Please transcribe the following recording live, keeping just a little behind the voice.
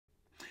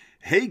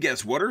Hey,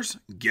 guess whaters?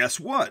 Guess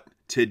what?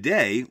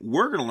 Today,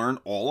 we're going to learn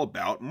all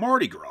about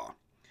Mardi Gras.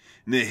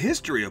 And the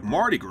history of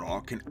Mardi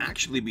Gras can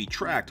actually be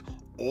tracked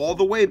all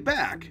the way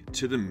back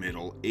to the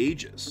Middle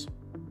Ages.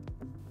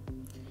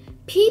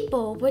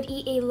 People would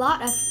eat a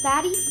lot of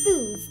fatty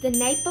foods the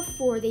night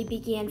before they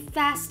began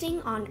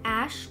fasting on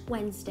Ash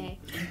Wednesday.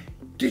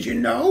 Did you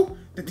know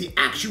that the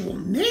actual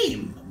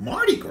name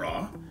Mardi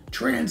Gras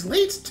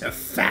translates to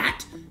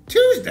Fat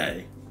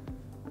Tuesday?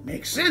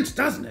 Makes sense,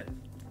 doesn't it?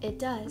 It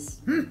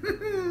does.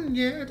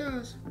 Yeah, it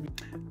does.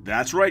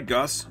 That's right,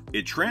 Gus.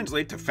 It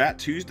translates to Fat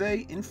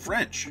Tuesday in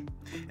French.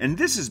 And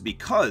this is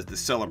because the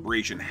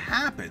celebration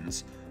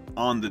happens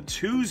on the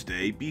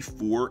Tuesday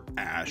before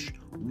Ash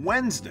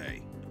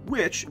Wednesday,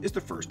 which is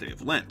the first day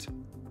of Lent.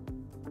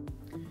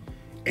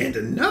 And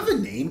another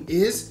name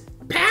is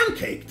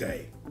Pancake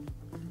Day.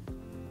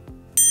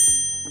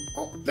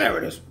 Oh, there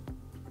it is.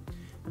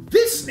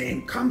 This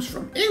name comes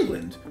from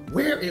England,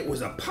 where it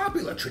was a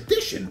popular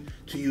tradition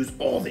to use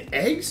all the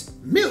eggs,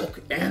 milk,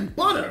 and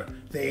butter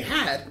they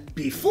had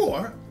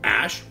before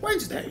Ash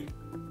Wednesday.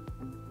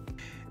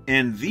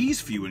 And these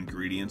few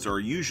ingredients are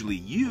usually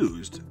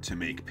used to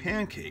make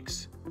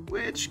pancakes,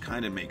 which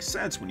kind of makes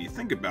sense when you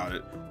think about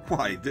it,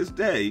 why this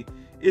day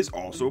is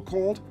also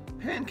called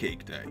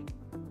Pancake Day.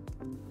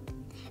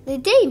 The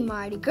day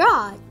Mardi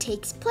Gras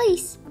takes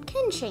place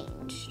can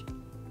change.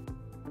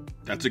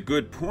 That's a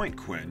good point,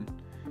 Quinn.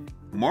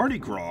 Mardi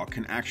Gras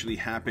can actually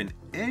happen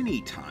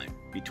anytime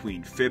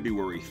between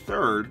February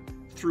 3rd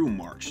through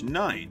March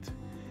 9th,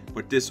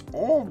 but this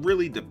all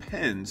really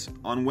depends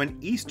on when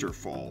Easter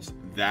falls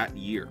that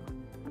year.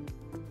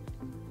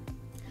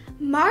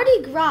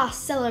 Mardi Gras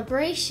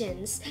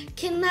celebrations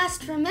can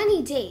last for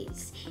many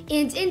days,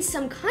 and in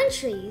some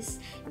countries,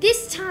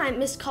 this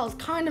time is called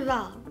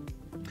carnival.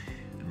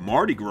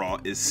 Mardi Gras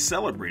is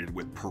celebrated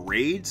with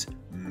parades,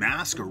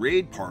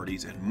 masquerade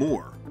parties, and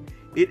more.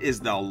 It is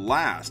the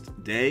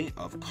last day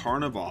of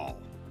Carnival.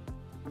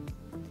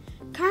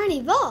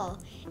 Carnival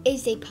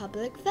is a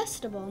public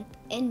festival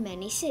in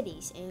many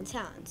cities and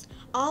towns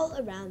all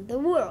around the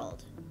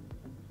world.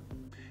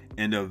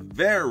 And a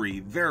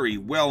very, very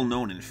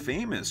well-known and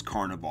famous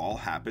carnival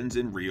happens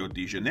in Rio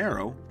de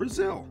Janeiro,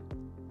 Brazil.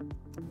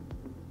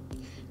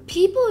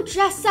 People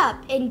dress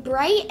up in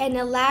bright and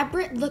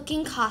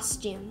elaborate-looking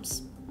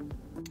costumes.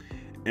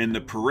 And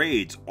the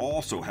parades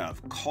also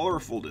have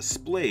colorful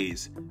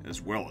displays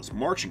as well as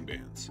marching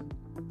bands.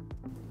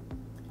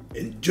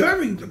 And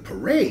during the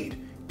parade,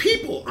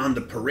 people on the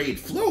parade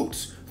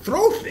floats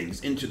throw things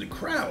into the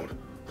crowd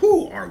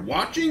who are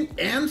watching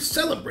and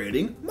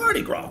celebrating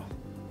Mardi Gras.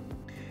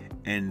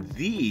 And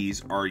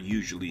these are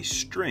usually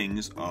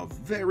strings of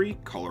very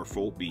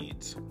colorful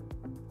beads.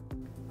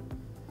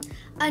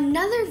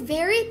 Another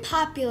very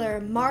popular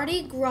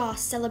Mardi Gras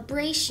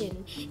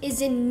celebration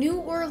is in New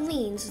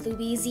Orleans,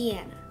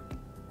 Louisiana.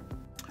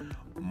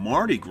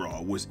 Mardi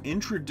Gras was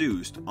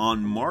introduced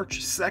on March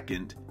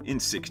 2nd in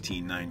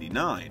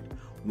 1699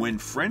 when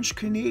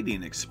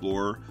French-Canadian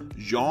explorer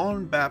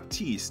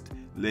Jean-Baptiste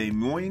Le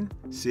Moyne,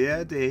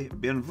 Sieur de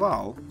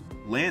Bienville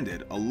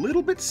landed a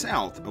little bit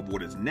south of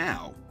what is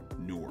now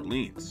New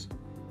Orleans.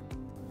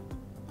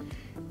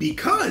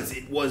 Because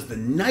it was the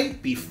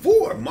night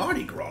before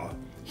Mardi Gras,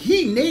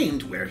 he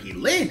named where he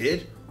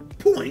landed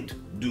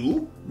Point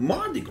du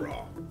Mardi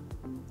Gras.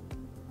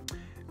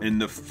 And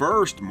the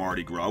first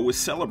Mardi Gras was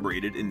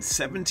celebrated in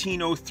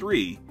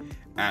 1703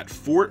 at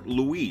Fort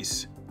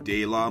Louis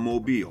de la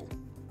Mobile.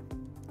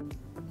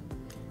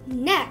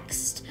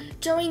 Next,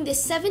 during the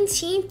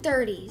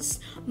 1730s,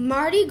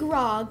 Mardi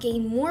Gras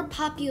gained more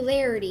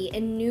popularity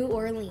in New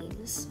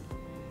Orleans.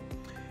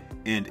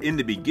 And in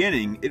the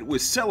beginning, it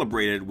was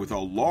celebrated with a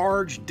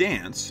large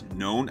dance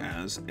known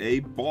as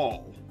a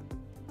ball.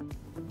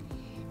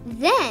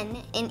 Then,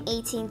 in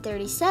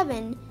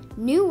 1837,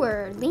 New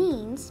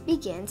Orleans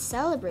began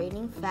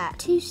celebrating Fat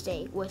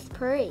Tuesday with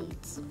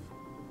parades.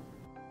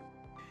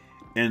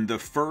 And the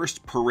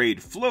first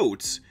parade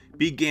floats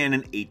began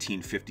in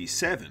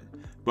 1857,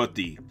 but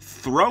the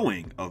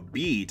throwing of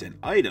beads and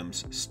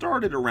items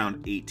started around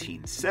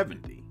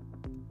 1870.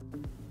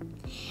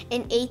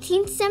 In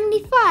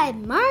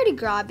 1875, Mardi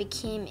Gras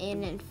became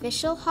an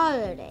official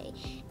holiday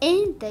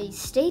in the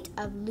state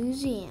of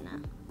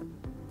Louisiana.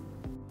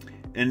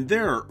 And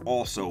there are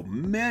also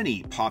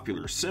many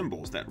popular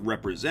symbols that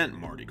represent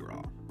Mardi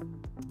Gras.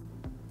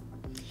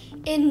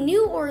 In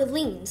New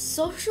Orleans,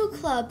 social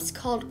clubs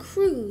called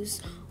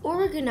crews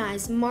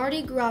organize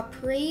Mardi Gras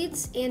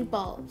parades and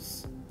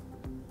balls.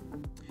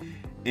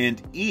 And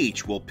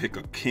each will pick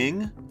a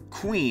king,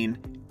 queen,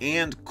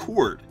 and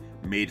court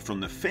made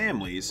from the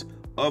families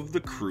of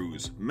the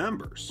crew's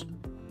members.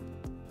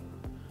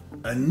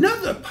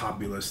 Another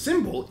popular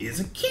symbol is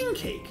a king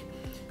cake.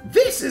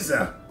 This is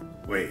a...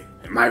 Wait,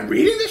 am I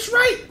reading this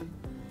right?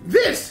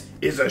 This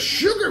is a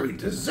sugary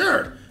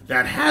dessert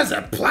that has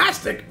a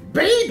plastic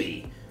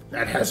baby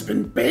that has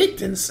been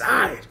baked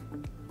inside.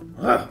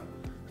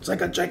 It's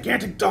like a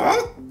gigantic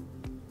doll?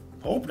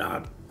 Hope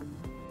not.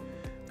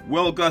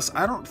 Well, Gus,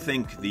 I don't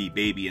think the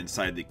baby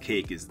inside the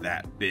cake is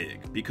that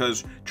big,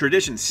 because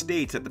tradition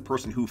states that the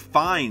person who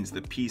finds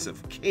the piece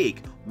of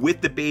cake with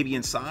the baby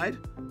inside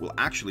will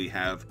actually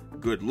have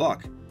good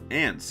luck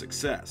and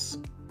success.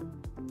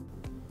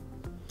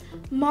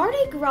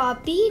 Mardi Gras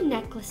bead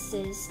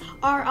necklaces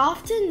are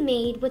often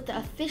made with the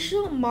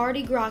official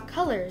Mardi Gras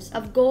colors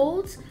of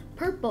gold,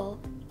 purple,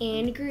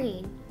 and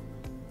green.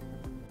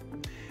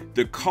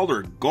 The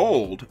color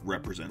gold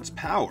represents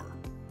power,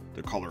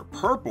 the color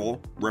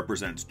purple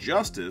represents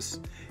justice,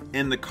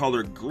 and the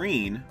color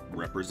green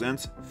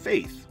represents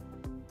faith.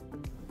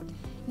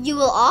 You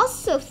will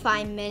also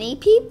find many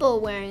people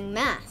wearing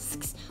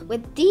masks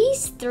with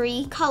these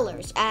three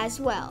colors as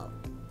well.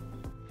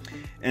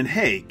 And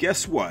hey,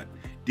 guess what?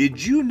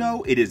 Did you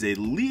know it is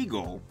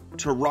illegal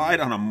to ride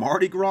on a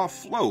Mardi Gras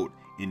float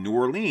in New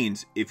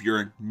Orleans if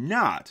you're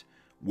not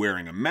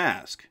wearing a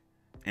mask?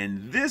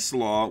 And this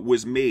law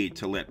was made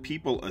to let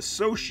people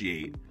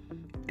associate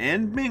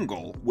and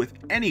mingle with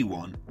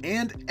anyone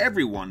and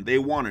everyone they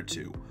wanted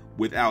to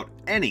without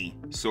any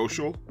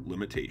social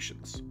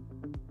limitations.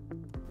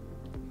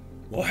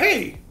 Well,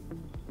 hey,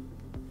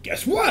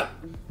 guess what?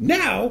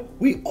 Now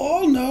we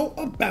all know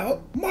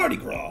about Mardi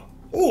Gras,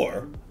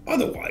 or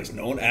otherwise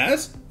known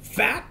as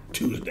Fat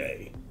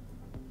Tuesday.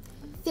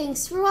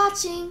 Thanks for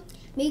watching.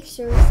 Make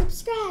sure to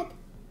subscribe.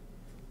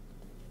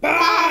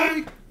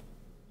 Bye!